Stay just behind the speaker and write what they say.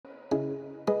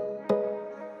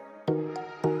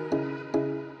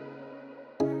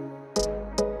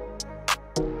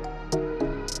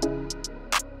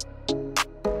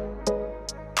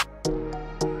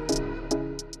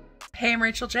I'm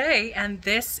Rachel J, and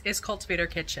this is Cultivator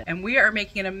Kitchen. And we are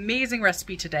making an amazing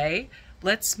recipe today.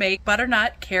 Let's make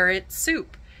butternut carrot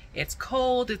soup. It's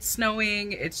cold, it's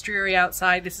snowing, it's dreary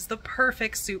outside. This is the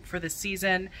perfect soup for this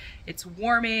season. It's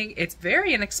warming, it's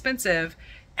very inexpensive,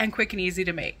 and quick and easy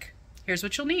to make. Here's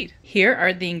what you'll need. Here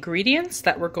are the ingredients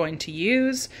that we're going to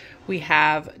use. We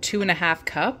have 2.5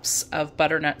 cups of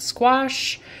butternut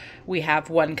squash. We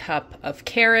have 1 cup of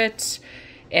carrot,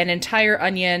 an entire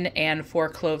onion and 4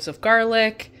 cloves of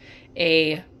garlic,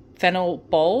 a fennel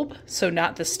bulb, so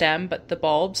not the stem, but the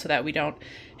bulb so that we don't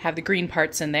have the green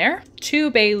parts in there, 2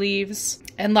 bay leaves,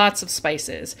 and lots of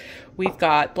spices. We've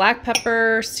got black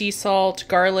pepper, sea salt,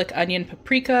 garlic, onion,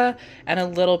 paprika, and a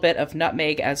little bit of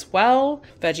nutmeg as well,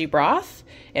 veggie broth.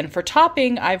 And for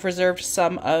topping, I've reserved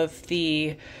some of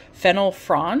the fennel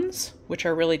fronds, which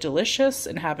are really delicious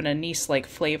and have an anise-like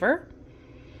flavor.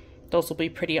 Those will be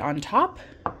pretty on top.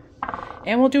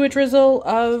 And we'll do a drizzle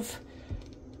of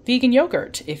vegan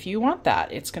yogurt if you want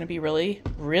that. It's going to be really,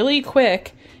 really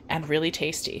quick and really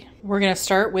tasty. We're going to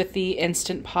start with the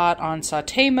Instant Pot on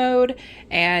saute mode,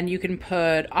 and you can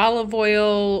put olive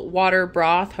oil, water,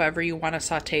 broth, however you want to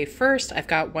saute first. I've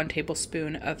got 1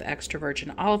 tablespoon of extra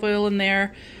virgin olive oil in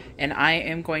there, and I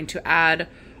am going to add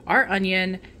our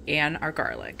onion and our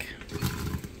garlic.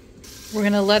 We're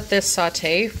going to let this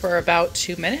saute for about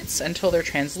 2 minutes until they're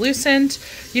translucent.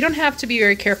 You don't have to be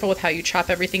very careful with how you chop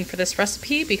everything for this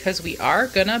recipe because we are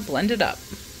going to blend it up.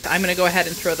 I'm going to go ahead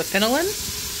and throw the fennel in,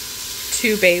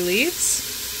 2 bay leaves,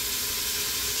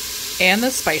 and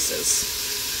the spices.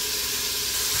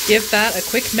 Give that a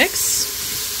quick mix.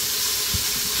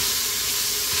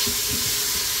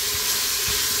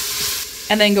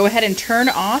 And then go ahead and turn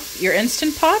off your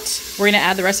Instant Pot. We're going to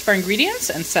add the rest of our ingredients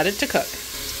and set it to cook.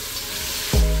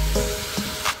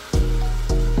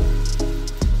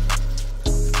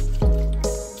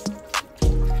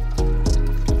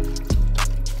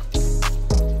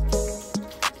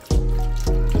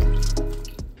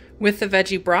 With the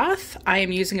veggie broth, I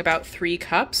am using about 3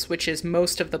 cups, which is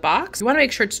most of the box. You want to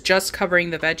make sure it's just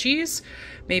covering the veggies,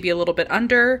 maybe a little bit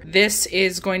under. This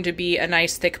is going to be a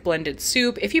nice thick blended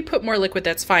soup. If you put more liquid,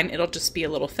 that's fine. It'll just be a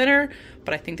little thinner,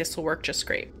 but I think this will work just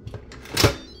great.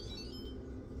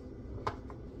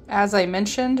 As I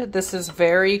mentioned, this is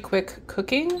very quick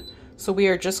cooking, so we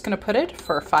are just going to put it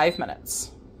for 5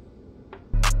 minutes.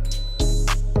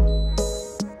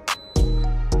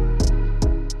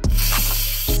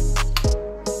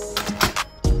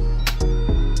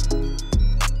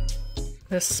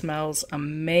 This smells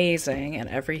amazing and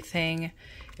everything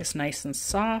is nice and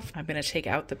soft. I'm going to take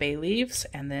out the bay leaves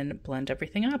and then blend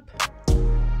everything up.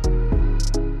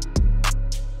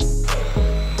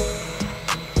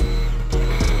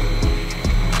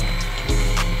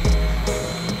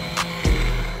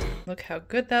 Look how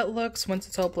good that looks. Once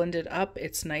it's all blended up,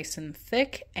 it's nice and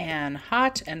thick and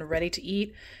hot and ready to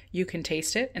eat. You can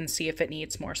taste it and see if it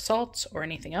needs more salt or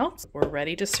anything else. We're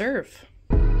ready to serve.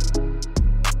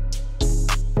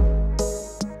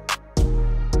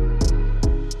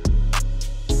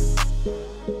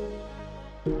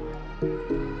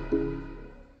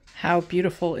 How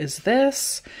beautiful is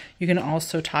this? You can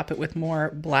also top it with more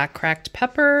black cracked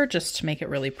pepper just to make it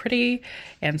really pretty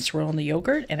and swirl in the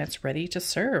yogurt, and it's ready to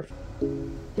serve.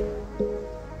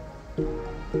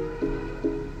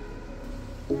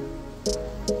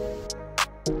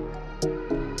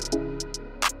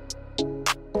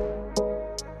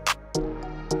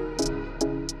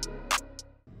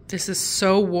 This is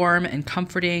so warm and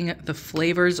comforting. The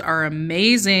flavors are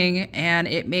amazing and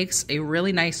it makes a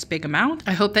really nice big amount.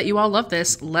 I hope that you all love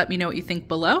this. Let me know what you think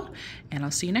below and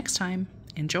I'll see you next time.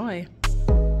 Enjoy.